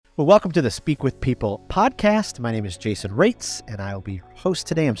Well, welcome to the Speak with People podcast. My name is Jason Raitz, and I will be your host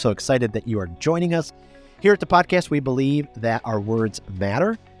today. I'm so excited that you are joining us. Here at the podcast, we believe that our words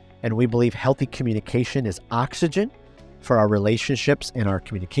matter, and we believe healthy communication is oxygen for our relationships and our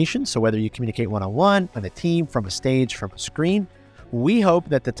communication. So whether you communicate one-on-one, on a team, from a stage, from a screen, we hope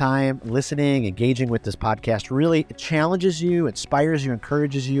that the time listening, engaging with this podcast really challenges you, inspires you,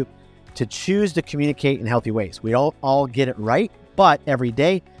 encourages you to choose to communicate in healthy ways. We all get it right, but every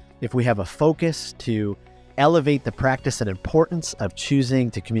day, if we have a focus to elevate the practice and importance of choosing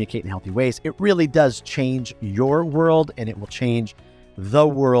to communicate in healthy ways, it really does change your world, and it will change the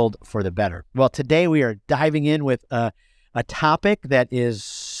world for the better. Well, today we are diving in with a topic that is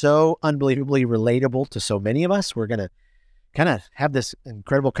so unbelievably relatable to so many of us. We're going to kind of have this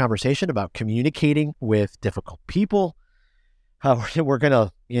incredible conversation about communicating with difficult people. We're going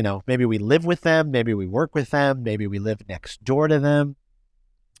to, maybe we live with them, maybe we work with them, maybe we live next door to them.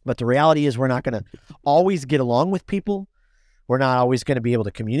 But the reality is we're not going to always get along with people. We're not always going to be able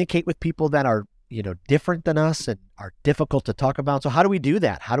to communicate with people that are, different than us and are difficult to talk about. So how do we do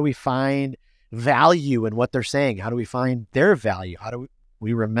that? How do we find value in what they're saying? How do we find their value? How do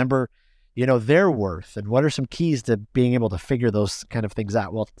we remember, their worth? And what are some keys to being able to figure those kind of things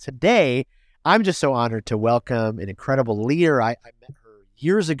out? Well, today, I'm just so honored to welcome an incredible leader. I met her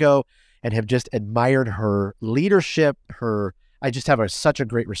years ago and have just admired her leadership, I just have such a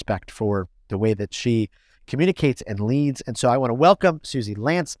great respect for the way that she communicates and leads. And so I want to welcome Susie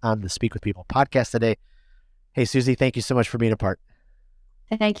Lance on the Speak with People podcast today. Hey, Susie, thank you so much for being a part.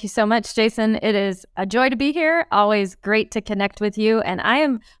 Thank you so much, Jason. It is a joy to be here. Always great to connect with you. And I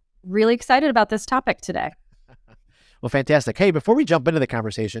am really excited about this topic today. Well, fantastic. Hey, before we jump into the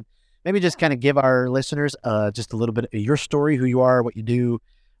conversation, maybe just kind of give our listeners just a little bit of your story, who you are, what you do,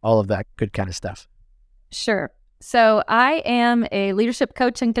 all of that good kind of stuff. Sure. So I am a leadership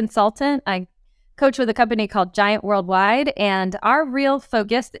coach and consultant. I coach with a company called Giant Worldwide, and our real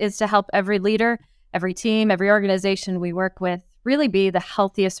focus is to help every leader, every team, every organization we work with really be the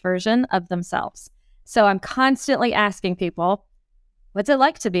healthiest version of themselves. So I'm constantly asking people, what's it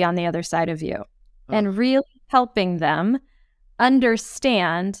like to be on the other side of you? And really helping them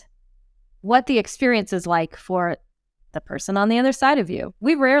understand what the experience is like for the person on the other side of you.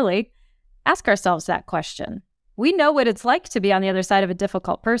 We rarely ask ourselves that question. We know what it's like to be on the other side of a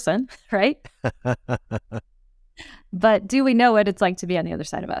difficult person, right? But do we know what it's like to be on the other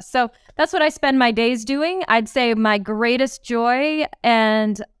side of us? So that's what I spend my days doing. I'd say my greatest joy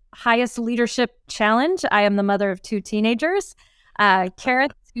and highest leadership challenge. I am the mother of two teenagers, Karen,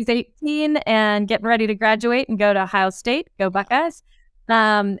 who's 18 and getting ready to graduate and go to Ohio State, go Buckeyes,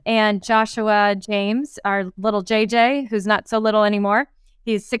 and Joshua James, our little JJ, who's not so little anymore.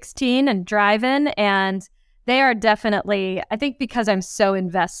 He's 16 and driving, and they are definitely, I think because I'm so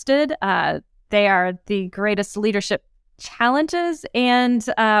invested, they are the greatest leadership challenges and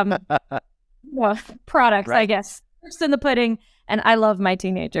products, right. I guess. First in the pudding, and I love my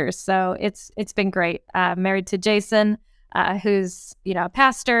teenagers, so it's been great. Married to Jason, who's a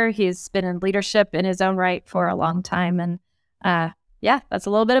pastor. He's been in leadership in his own right for a long time, and that's a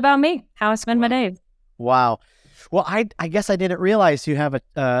little bit about me, how I spend my days. Wow. Well, I guess I didn't realize you have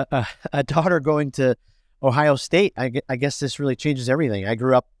a daughter going to Ohio State. I guess this really changes everything. I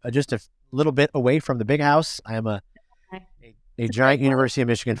grew up just a little bit away from the big house. I am a giant University of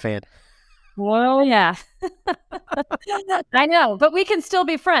Michigan fan. Well, yeah. I know, but we can still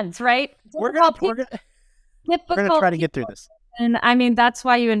be friends, right? We're gonna try to get through this. And I mean, that's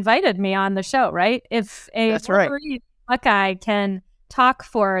why you invited me on the show, right? If a Buckeye can talk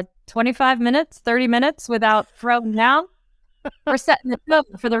for 25 minutes, 30 minutes without throwing down, we're setting the tone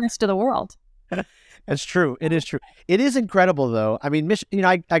for the rest of the world. That's true. It is true. It is incredible, though. I mean,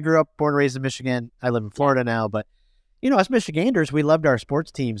 I grew up, born and raised in Michigan. I live in Florida now, but us Michiganders, we loved our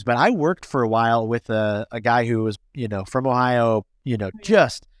sports teams. But I worked for a while with a guy who was, from Ohio. The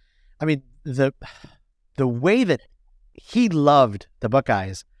way that he loved the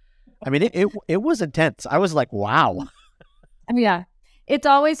Buckeyes. I mean, it was intense. I was like, wow. Yeah. It's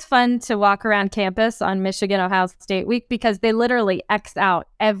always fun to walk around campus on Michigan Ohio State Week because they literally X out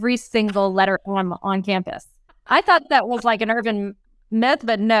every single letter M on campus. I thought that was like an urban myth,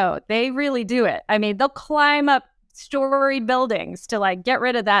 but no, they really do it. I mean, they'll climb up story buildings to get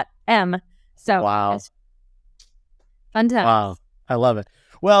rid of that M. So wow, fun times. Wow, I love it.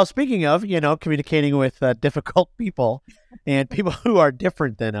 Well, speaking of communicating with difficult people and people who are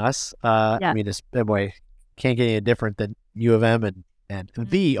different than us, I mean, this boy can't get any different than U of M and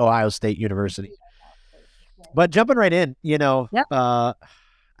the Ohio State University. But jumping right in, I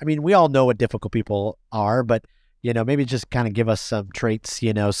mean, we all know what difficult people are, but maybe just kind of give us some traits,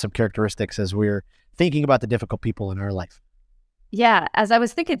 some characteristics as we're thinking about the difficult people in our life. Yeah, as I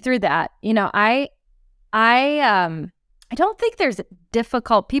was thinking through that, I don't think there's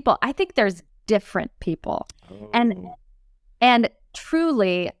difficult people. I think there's different people. And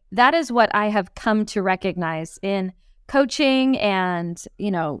truly, that is what I have come to recognize in coaching. And,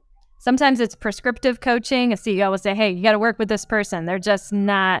 sometimes it's prescriptive coaching. A CEO will say, hey, you got to work with this person. They're just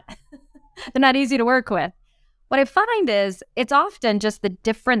not, they're not easy to work with. What I find is it's often just the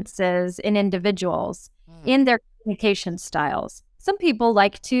differences in individuals in their communication styles. Some people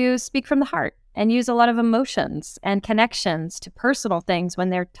like to speak from the heart and use a lot of emotions and connections to personal things when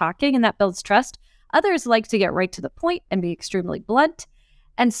they're talking, and that builds trust. Others like to get right to the point and be extremely blunt.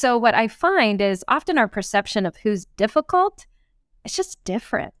 And so what I find is often our perception of who's difficult, it's just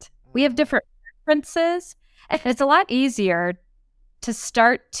different. We have different preferences, and it's a lot easier to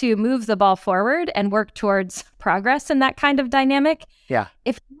start to move the ball forward and work towards progress in that kind of dynamic. Yeah.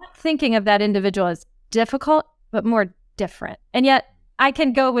 If you're not thinking of that individual as difficult, but more different. And yet I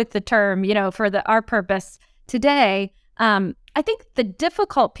can go with the term, for our purpose today. I think the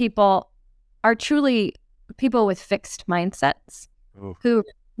difficult people are truly people with fixed mindsets who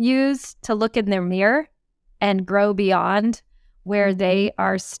use to look in their mirror and grow beyond where they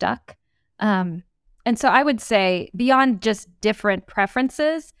are stuck. And so I would say beyond just different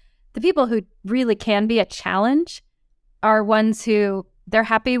preferences, the people who really can be a challenge are ones who they're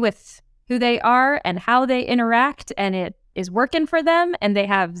happy with who they are and how they interact, and it is working for them, and they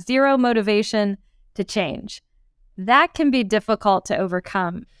have zero motivation to change. That can be difficult to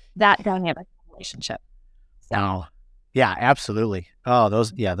overcome that dynamic relationship. Oh, yeah, absolutely. Oh,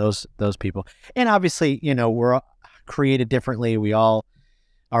 those people. And obviously, we're all created differently. We all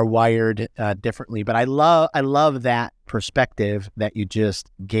are wired differently. But I love that perspective that you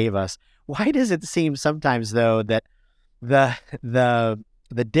just gave us. Why does it seem sometimes, though, that the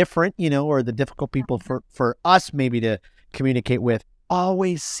different, or the difficult people for us maybe to communicate with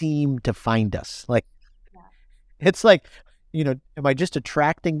always seem to find us? Like, it's like, am I just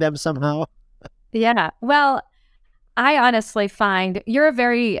attracting them somehow? Yeah. Well, I honestly find you're a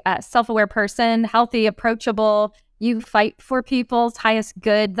very self-aware person, healthy, approachable. You fight for people's highest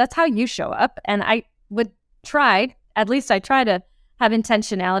good. That's how you show up. And I try to have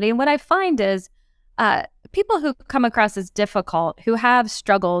intentionality. And what I find is people who come across as difficult, who have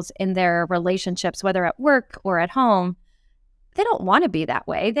struggles in their relationships, whether at work or at home, they don't want to be that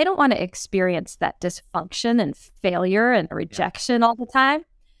way. They don't want to experience that dysfunction and failure and rejection all the time.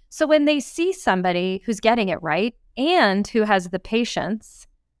 So when they see somebody who's getting it right and who has the patience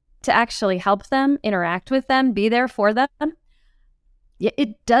to actually help them, interact with them, be there for them,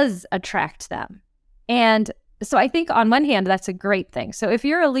 it does attract them. And so I think on one hand, that's a great thing. So if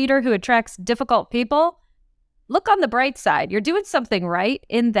you're a leader who attracts difficult people, look on the bright side. You're doing something right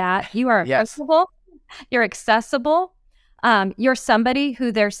in that you are approachable, you're accessible, you're somebody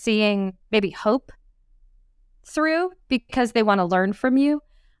who they're seeing maybe hope through because they want to learn from you.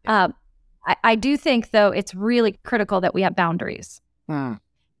 I do think, though, it's really critical that we have boundaries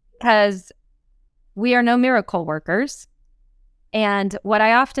because we are no miracle workers. And what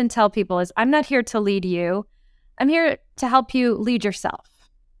I often tell people is, I'm not here to lead you. I'm here to help you lead yourself.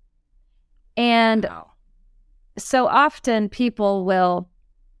 And so often people will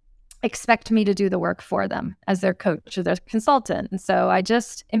expect me to do the work for them as their coach or their consultant. And so I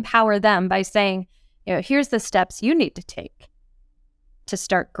just empower them by saying, here's the steps you need to take to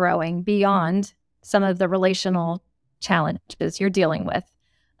start growing beyond some of the relational challenges you're dealing with.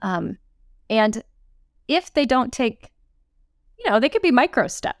 And if they don't take, they could be micro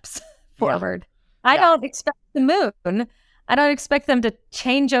steps forward. I don't expect the moon. I don't expect them to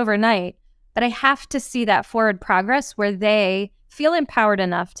change overnight, but I have to see that forward progress where they feel empowered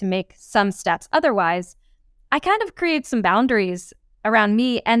enough to make some steps. Otherwise, I kind of create some boundaries around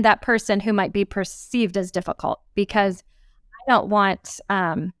me and that person who might be perceived as difficult, because I don't want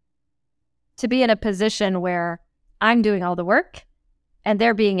to be in a position where I'm doing all the work and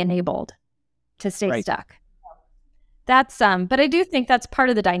they're being enabled to stay stuck. That's but I do think that's part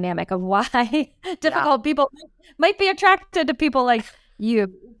of the dynamic of why difficult people might be attracted to people like you,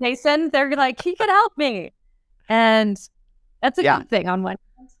 Jason. They're like, he could help me, and that's a good thing on one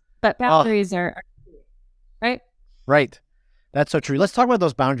hand. But boundaries are right. Right. That's so true. Let's talk about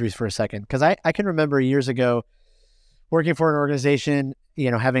those boundaries for a second, because I can remember years ago working for an organization,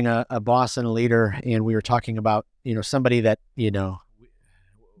 having a boss and a leader, and we were talking about, somebody that,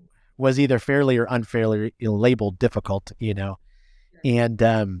 was either fairly or unfairly labeled difficult, and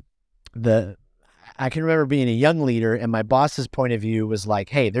I can remember being a young leader, and my boss's point of view was like,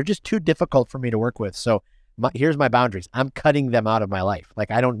 hey, they're just too difficult for me to work with. So here's my boundaries. I'm cutting them out of my life.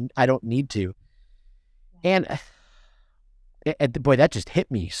 Like I don't need to. And boy, that just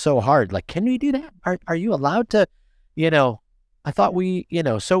hit me so hard. Like, can we do that? Are you allowed to, I thought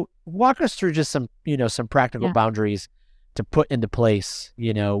so walk us through just some, some practical boundaries to put into place,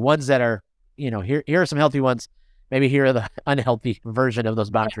 ones that are, here are some healthy ones. Maybe here are the unhealthy version of those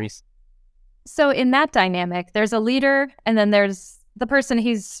boundaries. So in that dynamic, there's a leader and then there's the person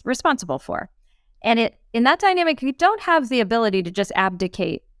he's responsible for. And in that dynamic, you don't have the ability to just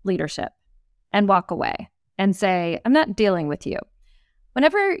abdicate leadership and walk away and say, I'm not dealing with you.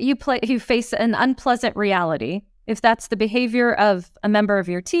 Whenever you face an unpleasant reality, if that's the behavior of a member of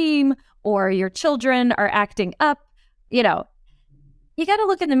your team or your children are acting up, you got to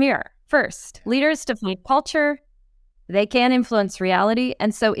look in the mirror first. Leaders define culture. They can influence reality.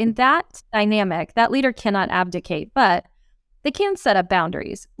 And so in that dynamic, that leader cannot abdicate, but they can set up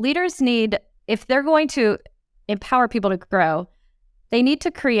boundaries. Leaders need, if they're going to empower people to grow, they need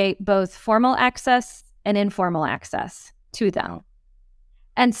to create both formal access and informal access to them.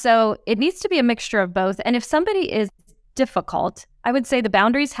 And so it needs to be a mixture of both. And if somebody is difficult, I would say the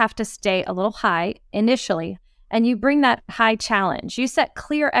boundaries have to stay a little high initially, and you bring that high challenge. You set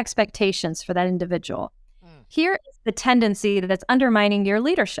clear expectations for that individual. Here is the tendency that's undermining your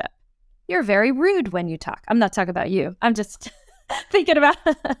leadership. You're very rude when you talk. I'm not talking about you. I'm just thinking about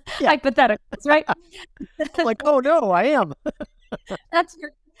hypotheticals, right? Like, oh no, I am.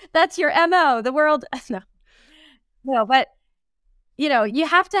 That's your MO. The world, no, but you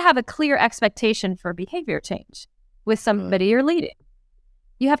have to have a clear expectation for behavior change with somebody you're leading.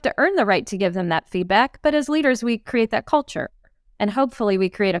 You have to earn the right to give them that feedback. But as leaders, we create that culture, and hopefully we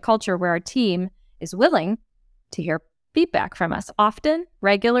create a culture where our team is willing to hear feedback from us often,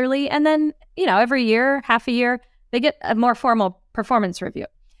 regularly, and then, every year, half a year, they get a more formal performance review.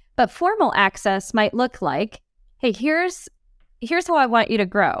 But formal access might look like, hey, here's how I want you to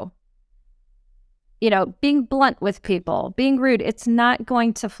grow. Being blunt with people, being rude, it's not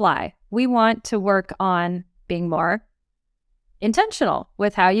going to fly. We want to work on being more intentional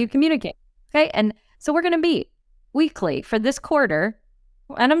with how you communicate. Okay. And so we're going to meet weekly for this quarter.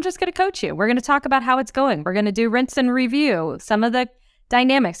 And I'm just going to coach you. We're going to talk about how it's going. We're going to do rinse and review some of the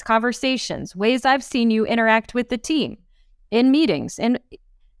dynamics, conversations, ways I've seen you interact with the team in meetings. And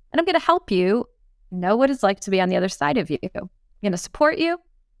I'm going to help you know what it's like to be on the other side of you. I'm going to support you.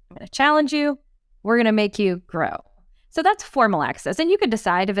 I'm going to challenge you. We're going to make you grow. So that's formal access. And you can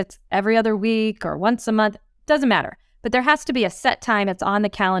decide if it's every other week or once a month. Doesn't matter. But there has to be a set time. It's on the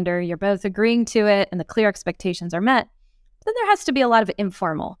calendar. You're both agreeing to it and the clear expectations are met. Then there has to be a lot of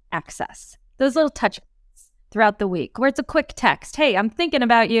informal access. Those little touch points throughout the week where it's a quick text. Hey, I'm thinking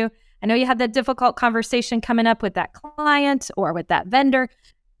about you. I know you had that difficult conversation coming up with that client or with that vendor.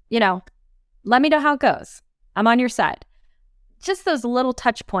 Let me know how it goes. I'm on your side. Just those little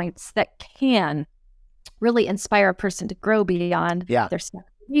touch points that can really inspire a person to grow beyond their stuck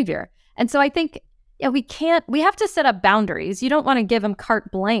behavior. And so I think, we have to set up boundaries. You don't want to give them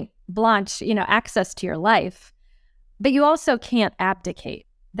carte blanche, access to your life. But you also can't abdicate.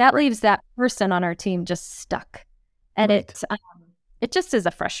 That leaves that person on our team just stuck. And it just is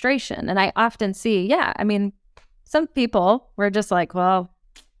a frustration. And I often see, some people, we're just like, well,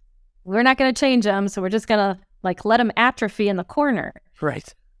 we're not going to change them. So we're just going to let them atrophy in the corner.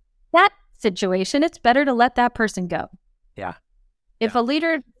 Right. That situation, it's better to let that person go. Yeah. If a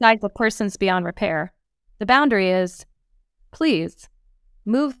leader decides a person's beyond repair, the boundary is, please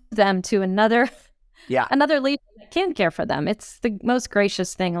move them to another leader that can care for them. It's the most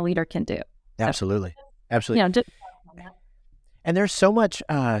gracious thing a leader can do. Absolutely. Absolutely. And there's so much,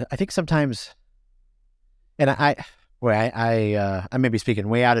 I think sometimes, and I may be speaking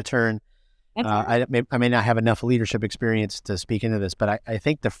way out of turn. I may not have enough leadership experience to speak into this, but I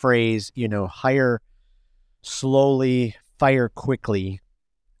think the phrase, hire slowly, fire quickly.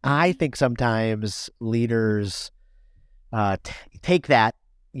 I think sometimes leaders take that,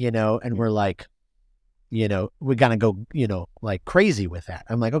 and we're like, we're going to go, like crazy with that.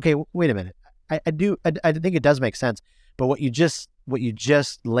 I'm like, okay, wait a minute. I think it does make sense. But what you just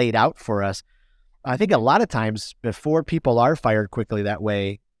laid out for us, I think a lot of times before people are fired quickly that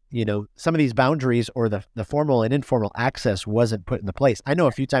way, some of these boundaries or the formal and informal access wasn't put into place. I know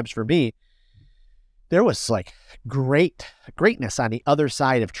a few times for me, there was like greatness on the other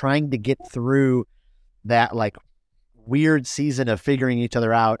side of trying to get through that like weird season of figuring each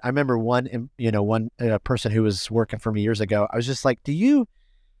other out. I remember one person who was working for me years ago. I was just like,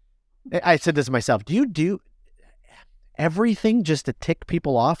 I said this to myself, do you do everything just to tick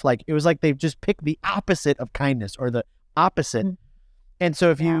people off? Like, it was like they've just picked the opposite of kindness or the opposite. And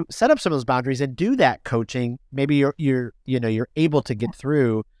so if you set up some of those boundaries and do that coaching, maybe you're able to get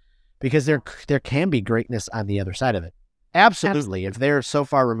through, because there can be greatness on the other side of it. Absolutely. If they're so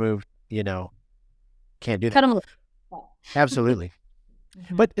far removed, can't do that. Cut them. Absolutely.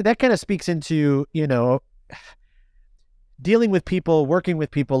 But that kind of speaks into, dealing with people, working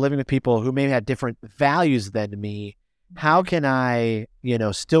with people, living with people who may have different values than me. How can I,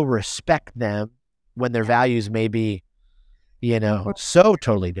 still respect them when their values may be, so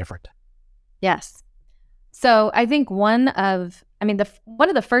totally different? Yes. So I think one of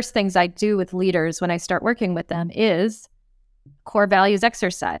the first things I do with leaders when I start working with them is core values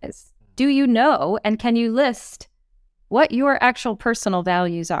exercise. Do you know, and can you list what your actual personal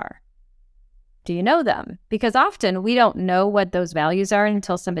values are? Do you know them? Because often we don't know what those values are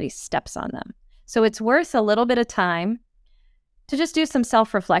until somebody steps on them. So it's worth a little bit of time to just do some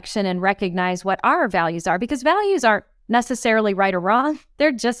self-reflection and recognize what our values are, because values aren't necessarily right or wrong.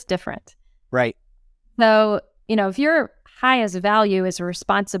 They're just different. Right. So, if your highest value is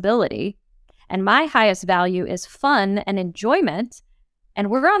responsibility and my highest value is fun and enjoyment, and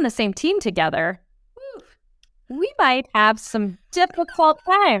we're on the same team together, we might have some difficult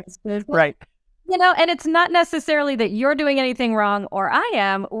times. Right. And it's not necessarily that you're doing anything wrong or I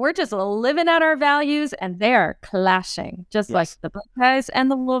am. We're just living out our values, and they're clashing, just like the Buckeyes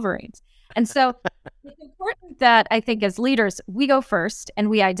and the Wolverines. And so it's important that I think as leaders, we go first and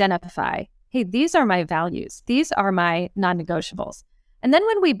we identify, hey, these are my values. These are my non-negotiables. And then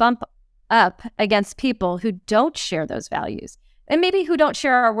when we bump up against people who don't share those values, and maybe who don't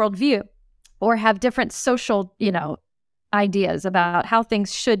share our worldview or have different social, ideas about how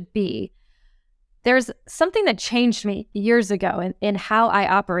things should be, there's something that changed me years ago in how I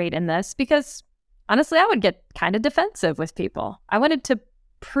operate in this, because honestly, I would get kind of defensive with people. I wanted to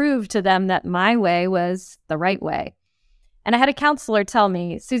prove to them that my way was the right way. And I had a counselor tell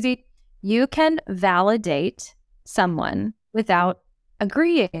me, Susie, you can validate someone without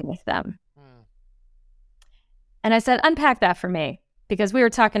agreeing with them. And I said, unpack that for me, because we were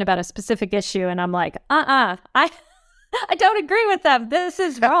talking about a specific issue and I'm like, I don't agree with them. This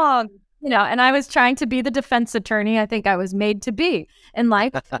is wrong. And I was trying to be the defense attorney I think I was made to be in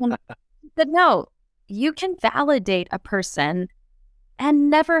life. And I said, no, you can validate a person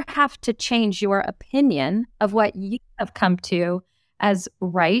and never have to change your opinion of what you have come to as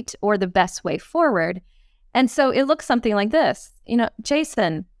right or the best way forward. And so it looks something like this.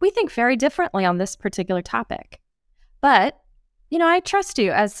 Jason, we think very differently on this particular topic. But, I trust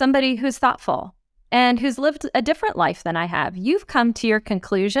you as somebody who's thoughtful and who's lived a different life than I have. You've come to your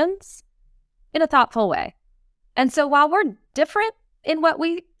conclusions in a thoughtful way. And so while we're different in what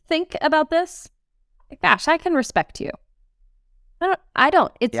we think about this, gosh, I can respect you.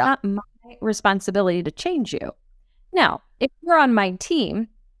 It's not my responsibility to change you. Now, if you're on my team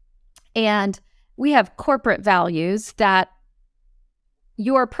and we have corporate values that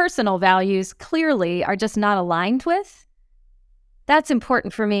your personal values clearly are just not aligned with, that's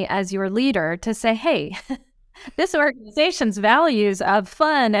important for me as your leader to say, hey, this organization's values of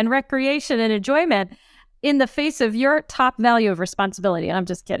fun and recreation and enjoyment in the face of your top value of responsibility. And I'm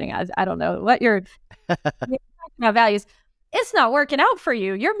just kidding. I don't know what your values. It's not working out for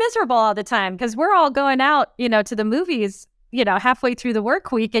you. You're miserable all the time because we're all going out, to the movies, halfway through the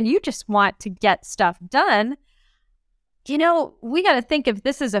work week, and you just want to get stuff done. We got to think if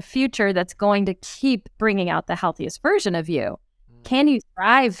this is a future that's going to keep bringing out the healthiest version of you. Can you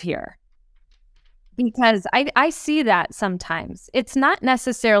thrive here? Because I see that sometimes. It's not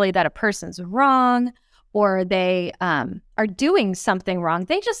necessarily that a person's wrong or they are doing something wrong.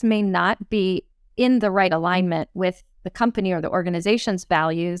 They just may not be in the right alignment with the company or the organization's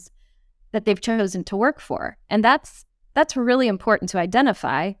values that they've chosen to work for. And that's really important to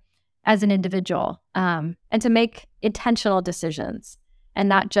identify as an individual, and to make intentional decisions and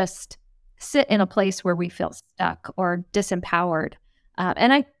not just sit in a place where we feel stuck or disempowered.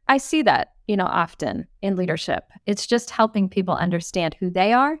 And I see that, often in leadership. It's just helping people understand who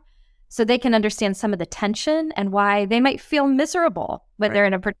they are so they can understand some of the tension and why they might feel miserable when they're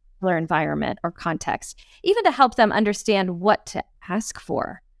in a particular environment or context, even to help them understand what to ask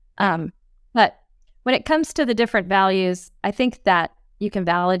for. But when it comes to the different values, I think that you can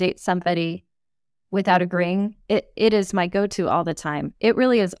validate somebody without agreeing. It is my go-to all the time. It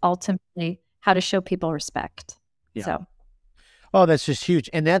really is ultimately how to show people respect. Yeah. So. Oh, that's just huge.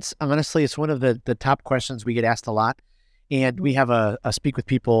 And that's honestly, it's one of the top questions we get asked a lot. And we have a speak with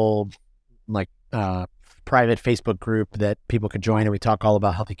people like private Facebook group that people can join, and we talk all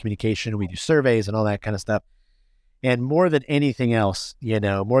about healthy communication. We do surveys and all that kind of stuff. And more than anything else,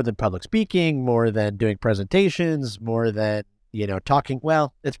 more than public speaking, more than doing presentations, more than talking,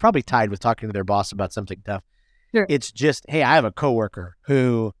 well, it's probably tied with talking to their boss about something tough. Sure. It's just, hey, I have a coworker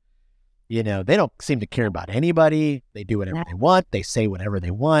who, they don't seem to care about anybody. They do whatever they want. They say whatever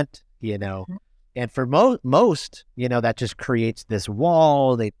they want, and for most, that just creates this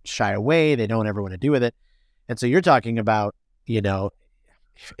wall. They shy away. They don't ever want to do with it. And so you're talking about,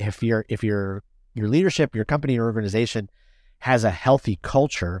 if your leadership, your company, your organization has a healthy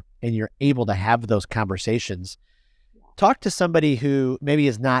culture and you're able to have those conversations, talk to somebody who maybe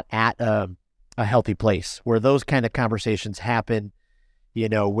is not at a healthy place where those kind of conversations happen,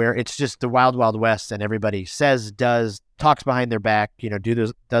 where it's just the wild, wild west and everybody says, does, talks behind their back,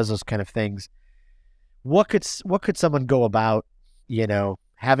 does those kind of things. What could someone go about,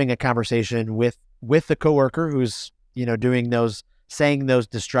 having a conversation with the coworker who's, saying those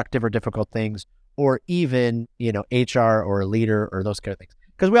destructive or difficult things, or even, HR or a leader or those kind of things?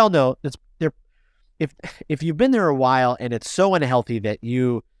 Because we all know if you've been there a while and it's so unhealthy that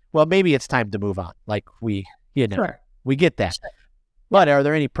maybe it's time to move on. Like Sure. we get that. Sure. But are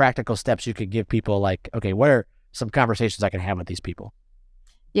there any practical steps you could give people, like, okay, what are some conversations I can have with these people?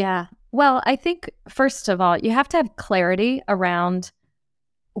 Yeah. Well, I think, first of all, you have to have clarity around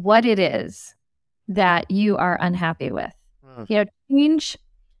what it is that you are unhappy with.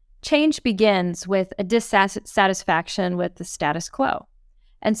 Change begins with a dissatisfaction with the status quo.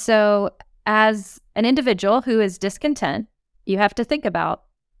 And so as an individual who is discontent, you have to think about,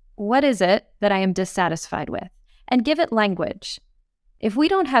 what is it that I am dissatisfied with? And give it language. If we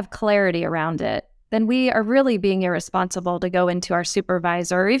don't have clarity around it, then we are really being irresponsible to go into our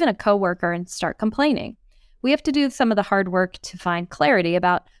supervisor or even a coworker and start complaining. We have to do some of the hard work to find clarity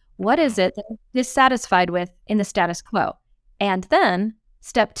about what is it that I'm dissatisfied with in the status quo. And then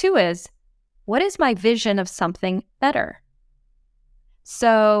step 2 is, what is my vision of something better?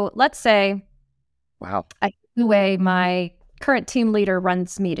 So let's say, the way my current team leader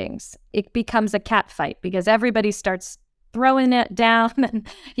runs meetings, it becomes a cat fight because everybody starts throwing it down and,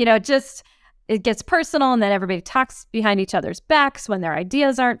 it gets personal, and then everybody talks behind each other's backs when their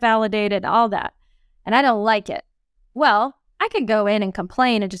ideas aren't validated, all that. And I don't like it. Well, I could go in and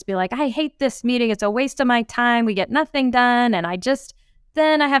complain and just be like, I hate this meeting. It's a waste of my time. We get nothing done. And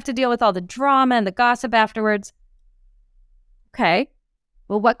then I have to deal with all the drama and the gossip afterwards. Okay.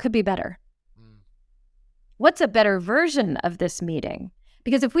 Well, what could be better? What's a better version of this meeting?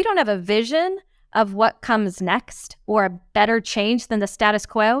 Because if we don't have a vision of what comes next or a better change than the status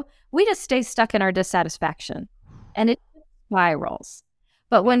quo, we just stay stuck in our dissatisfaction and it spirals.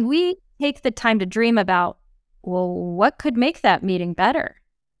 But when we take the time to dream about, well, what could make that meeting better?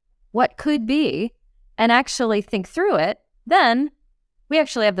 What could be? And actually think through it, then we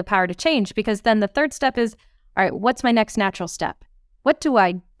actually have the power to change, because then the third step is, all right, what's my next natural step? What do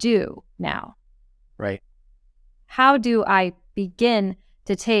I do now? Right. How do I begin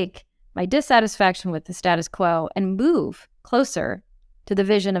to take my dissatisfaction with the status quo and move closer to the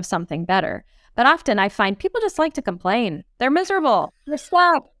vision of something better? But often I find people just like to complain. They're miserable. They're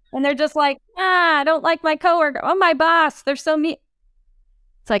stuck. And they're just like, I don't like my coworker. Oh, my boss. They're so mean.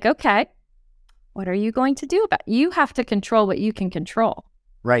 It's like, okay, what are you going to do about it? You have to control what you can control.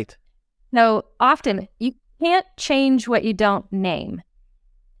 Right. No, often you can't change what you don't name.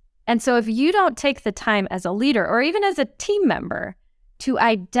 And so if you don't take the time as a leader or even as a team member to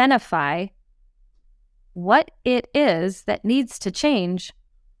identify what it is that needs to change,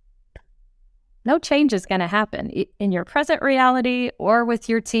 no change is going to happen in your present reality or with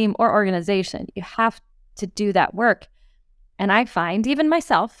your team or organization. You have to do that work. And I find, even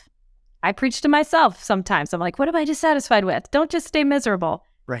myself, I preach to myself sometimes. I'm like, what am I dissatisfied with? Don't just stay miserable.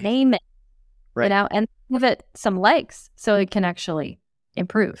 Right. Name it, right. And give it some legs so it can actually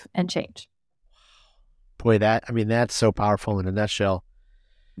improve and change. Boy, that's so powerful in a nutshell.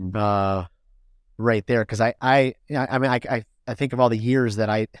 Right there. Because I think of all the years that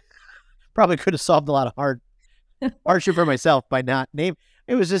I probably could have solved a lot of hardship for myself by not name.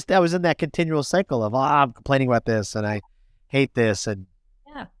 It was just, I was in that continual cycle of, I'm complaining about this and I hate this and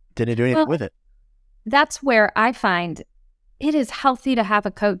didn't do anything with it. That's where I find it is healthy to have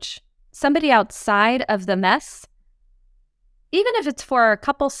a coach, somebody outside of the mess, even if it's for a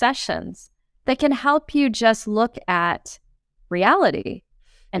couple sessions, that can help you just look at reality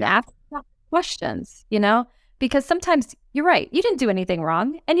and ask questions, because sometimes you're right. You didn't do anything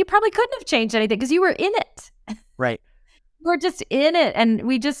wrong and you probably couldn't have changed anything because you were in it. Right. We're just in it and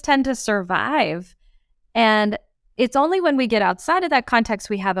we just tend to survive. And it's only when we get outside of that context,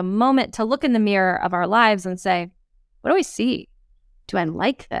 we have a moment to look in the mirror of our lives and say, what do I see? Do I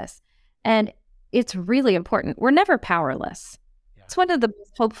like this? And it's really important. We're never powerless. Yeah. It's one of the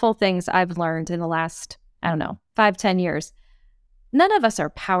most hopeful things I've learned in the last, 5-10 years. none of us are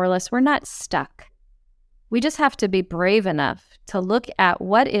powerless. We're not stuck. We just have to be brave enough to look at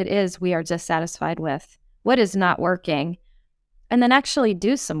what it is we are dissatisfied with, what is not working, and then actually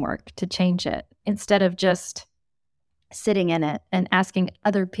do some work to change it instead of just sitting in it and asking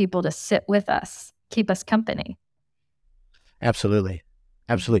other people to sit with us, keep us company. Absolutely.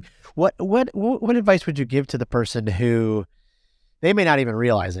 Absolutely. What advice would you give to the person who they may not even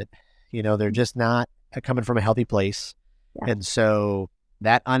realize it? They're just not coming from a healthy place. Yeah. And so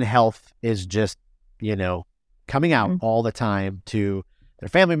that unhealth is just, coming out all the time to their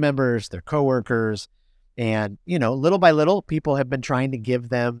family members, their coworkers. And, little by little, people have been trying to give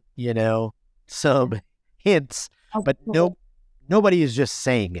them, some hints, but nobody is just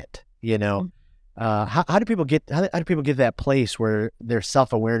saying it, How do people get to that place where their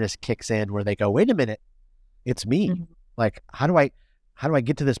self-awareness kicks in, where they go, wait a minute, it's me. Mm-hmm. Like, how do I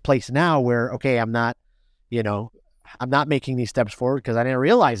get to this place now where, okay, I'm not making these steps forward because I didn't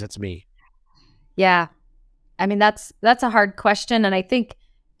realize it's me. Yeah. I mean, that's a hard question. And I think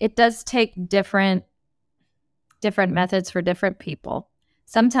it does take different methods for different people.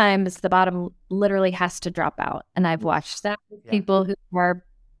 Sometimes the bottom literally has to drop out. And I've watched that with people who are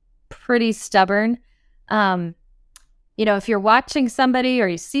pretty stubborn. If you're watching somebody or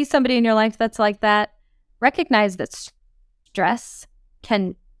you see somebody in your life that's like that, recognize that stress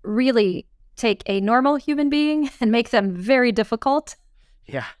can really take a normal human being and make them very difficult.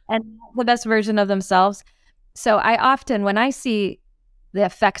 Yeah. And the best version of themselves. So I often, when I see the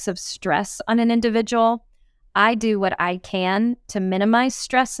effects of stress on an individual, I do what I can to minimize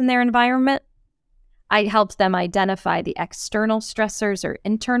stress in their environment. I help them identify the external stressors or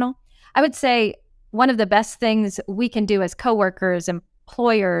internal. I would say one of the best things we can do as coworkers,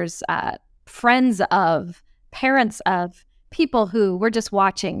 employers, friends of, parents of, people who we're just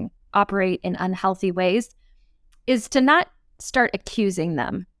watching operate in unhealthy ways is to not start accusing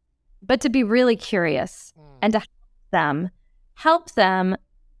them, but to be really curious and to help them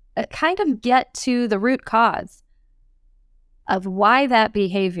kind of get to the root cause of why that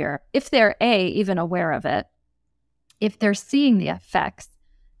behavior, if they're even aware of it, if they're seeing the effects.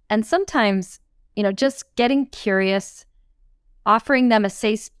 And sometimes, just getting curious, offering them a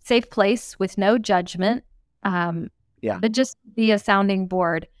safe place with no judgment, but just be a sounding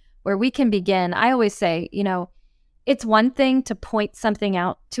board where we can begin. I always say, it's one thing to point something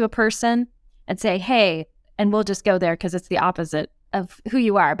out to a person and say, hey, and we'll just go there because it's the opposite of who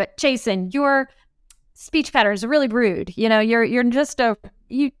you are. But Jason, your speech patterns are really rude.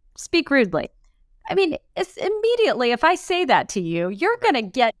 You speak rudely. I mean, it's immediately, if I say that to you, you're going to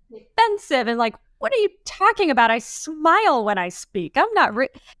get defensive and like, what are you talking about? I smile when I speak. I'm not,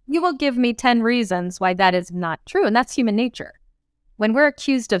 you will give me 10 reasons why that is not true. And that's human nature. When we're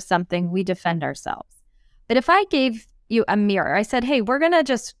accused of something, we defend ourselves. But if I gave you a mirror, I said, hey, we're going to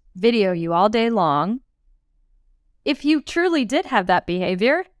just video you all day long. If you truly did have that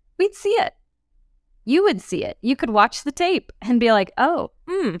behavior, we'd see it. You would see it. You could watch the tape and be like, oh,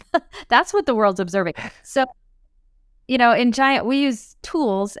 that's what the world's observing. So, in Giant, we use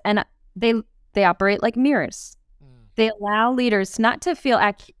tools and they operate like mirrors. They allow leaders not to feel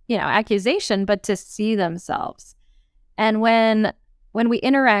accusation, but to see themselves. And when we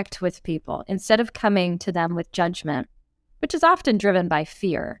interact with people, instead of coming to them with judgment, which is often driven by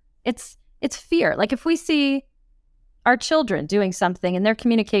fear, it's fear. Like if we see our children doing something in their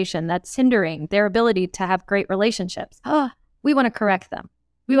communication that's hindering their ability to have great relationships, we want to correct them.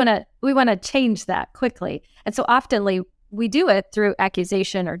 We want to change that quickly. And so often we do it through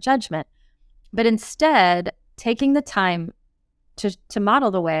accusation or judgment, but instead taking the time to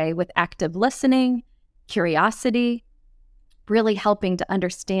model the way with active listening, curiosity, really helping to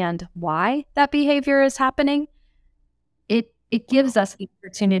understand why that behavior is happening, it gives us the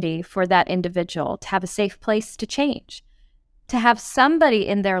opportunity for that individual to have a safe place to change, to have somebody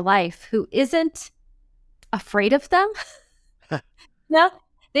in their life who isn't afraid of them. No,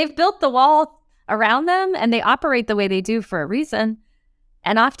 they've built the wall around them and they operate the way they do for a reason.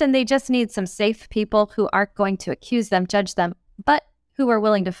 And often they just need some safe people who aren't going to accuse them, judge them, but who are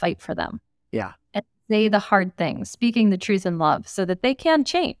willing to fight for them. Yeah. And say the hard things, speaking the truth in love so that they can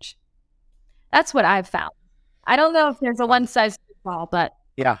change. That's what I've found. I don't know if there's a one size fits all, but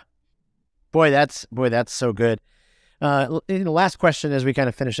yeah. Boy, that's so good. Last question as we kind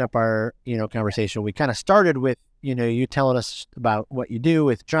of finish up our, conversation. We kind of started with, you telling us about what you do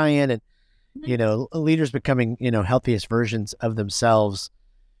with Giant and, leaders becoming, healthiest versions of themselves.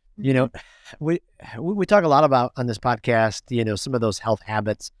 We talk a lot about on this podcast, some of those health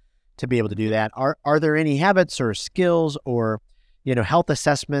habits to be able to do that. Are there any habits or skills or, health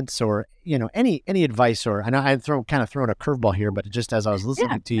assessments or, any advice, or I know I'm kind of throwing a curveball here, but just as I was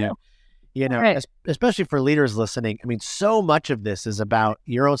listening to you, Right. especially for leaders listening, I mean, so much of this is about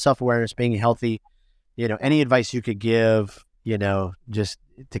your own self-awareness, being healthy, any advice you could give, just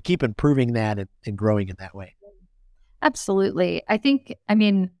to keep improving that and growing in that way. Absolutely.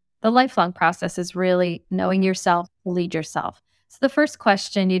 The lifelong process is really knowing yourself to lead yourself. So the first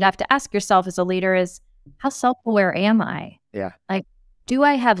question you'd have to ask yourself as a leader is, how self-aware am I? Yeah. Like, do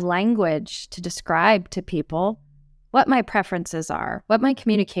I have language to describe to people what my preferences are, what my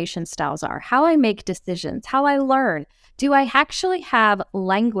communication styles are, how I make decisions, how I learn? Do I actually have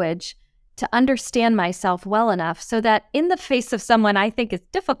language to understand myself well enough so that in the face of someone I think is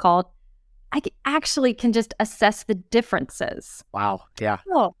difficult, actually can just assess the differences? Wow. Yeah.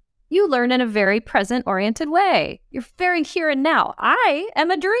 Well, you learn in a very present-oriented way. You're very here and now. I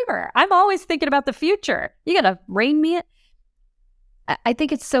am a dreamer. I'm always thinking about the future. You got to rein me in. I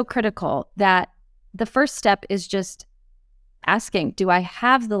think it's so critical that the first step is just asking, do I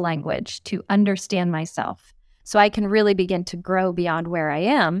have the language to understand myself so I can really begin to grow beyond where I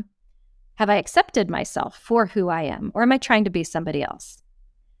am? Have I accepted myself for who I am, or am I trying to be somebody else?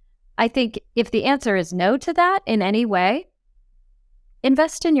 I think if the answer is no to that in any way,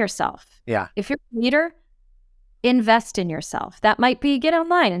 invest in yourself. Yeah. If you're a leader, invest in yourself. That might be get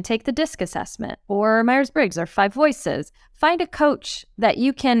online and take the DISC assessment or Myers-Briggs or 5 Voices. Find a coach that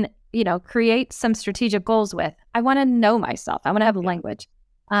you can, create some strategic goals with. I want to know myself. I want to have a language.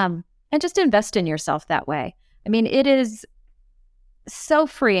 And just invest in yourself that way. It is so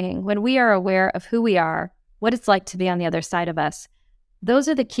freeing when we are aware of who we are, what it's like to be on the other side of us. Those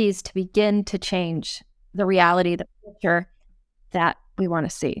are the keys to begin to change the reality, the picture that we want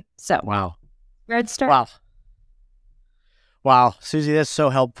to see. So, wow. Red Star. Wow. Susie, that's so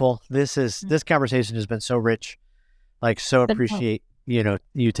helpful. This conversation has been so rich. So appreciate,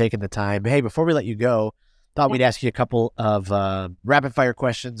 you taking the time. Hey, before we let you go, thought we'd ask you a couple of rapid fire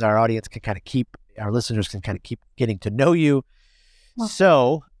questions. Our audience can our listeners can kind of keep getting to know you. Wow.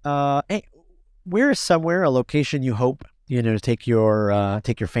 So, hey, where is a location you hope, to take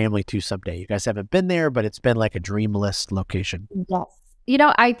your family to someday? You guys haven't been there, but it's been like a dream list location. Yes.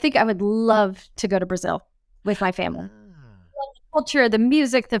 I think I would love to go to Brazil with my family. The culture, the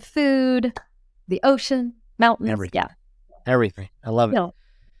music, the food, the ocean, mountains. Everything. Yeah. Everything. I love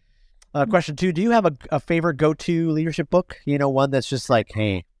it. Question 2, do you have a favorite go-to leadership book? One that's just like,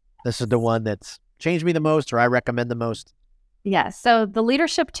 hey, this is the one that's changed me the most, or I recommend the most? Yeah. So the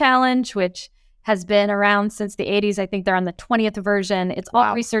Leadership Challenge, which has been around since the 80s. I think they're on the 20th version. It's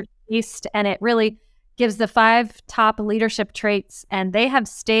all research-based, and it really gives the 5 top leadership traits, and they have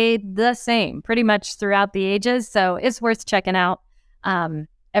stayed the same pretty much throughout the ages. So it's worth checking out.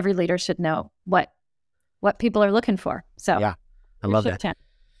 Every leader should know what people are looking for. So yeah, I love that.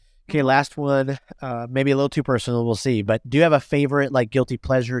 Okay, last one, maybe a little too personal, we'll see. But do you have a favorite guilty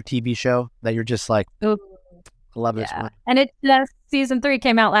pleasure TV show that you're just like, I love this one? And season 3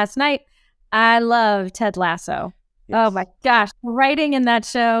 came out last night. I love Ted Lasso. Yes. Oh my gosh, writing in that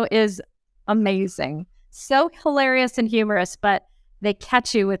show is amazing. So hilarious and humorous, but they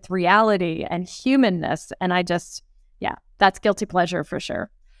catch you with reality and humanness. And that's guilty pleasure for sure.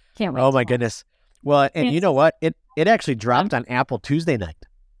 Can't wait. Oh my goodness. Well, and you know what? It actually dropped on Apple Tuesday night.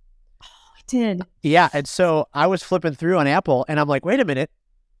 Oh, it did. Yeah. And so I was flipping through on Apple and I'm like, wait a minute,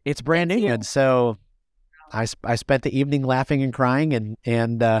 it's brand new. And so I spent the evening laughing and crying,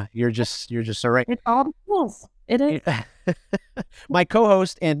 and you're just so right. It's all the tools. It is. My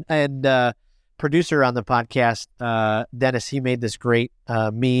co-host and producer on the podcast, Dennis, he made this great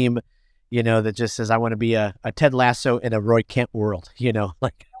meme, that just says, I want to be a Ted Lasso in a Roy Kent world,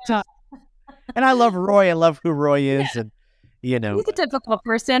 and I love Roy. I love who Roy is. And, he's a difficult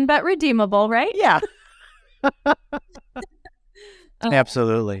person, but redeemable, right? Yeah.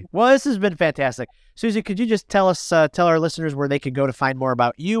 Absolutely. Well, this has been fantastic. Susie, could you just tell our listeners where they could go to find more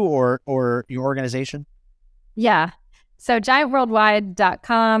about you or your organization? Yeah. So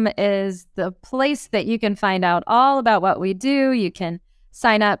giantworldwide.com is the place that you can find out all about what we do. You can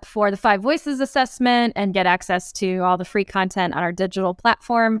sign up for the 5 Voices assessment and get access to all the free content on our digital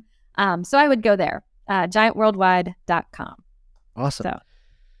platform. So I would go there, giantworldwide.com. Awesome.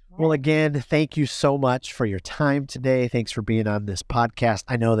 Well, again, thank you so much for your time today. Thanks for being on this podcast.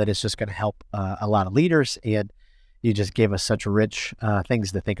 I know that it's just going to help a lot of leaders, and you just gave us such rich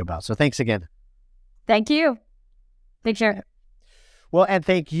things to think about. So thanks again. Thank you. Take care. Well, and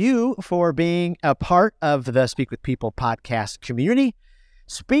thank you for being a part of the Speak with People podcast community.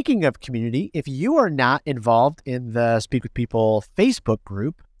 Speaking of community, if you are not involved in the Speak with People Facebook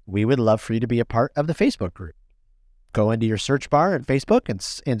group, we would love for you to be a part of the Facebook group. go into your search bar at Facebook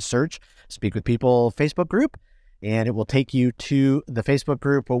and search Speak with People Facebook group, and it will take you to the Facebook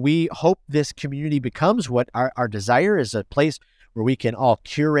group. Well, we hope this community becomes what our desire is, a place where we can all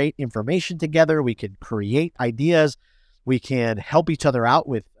curate information together. We can create ideas. We can help each other out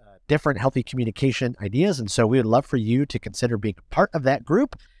with different healthy communication ideas. And so we would love for you to consider being a part of that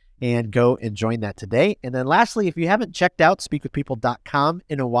group and go and join that today. And then lastly, if you haven't checked out speakwithpeople.com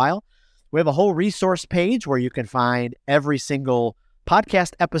in a while, we have a whole resource page where you can find every single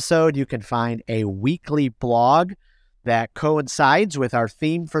podcast episode. You can find a weekly blog that coincides with our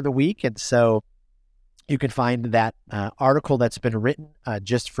theme for the week. And so you can find that article that's been written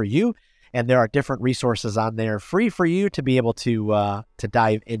just for you. And there are different resources on there free for you to be able to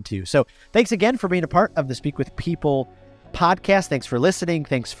dive into. So thanks again for being a part of the Speak with People podcast. Thanks for listening.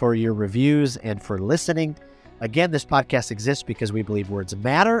 Thanks for your reviews and for listening. Again, this podcast exists because we believe words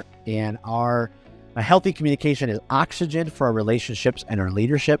matter, and our healthy communication is oxygen for our relationships and our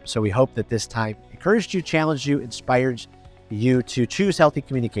leadership. So we hope that this time encouraged you, challenged you, inspired you to choose healthy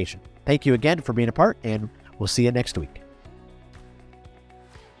communication. Thank you again for being a part, and we'll see you next week.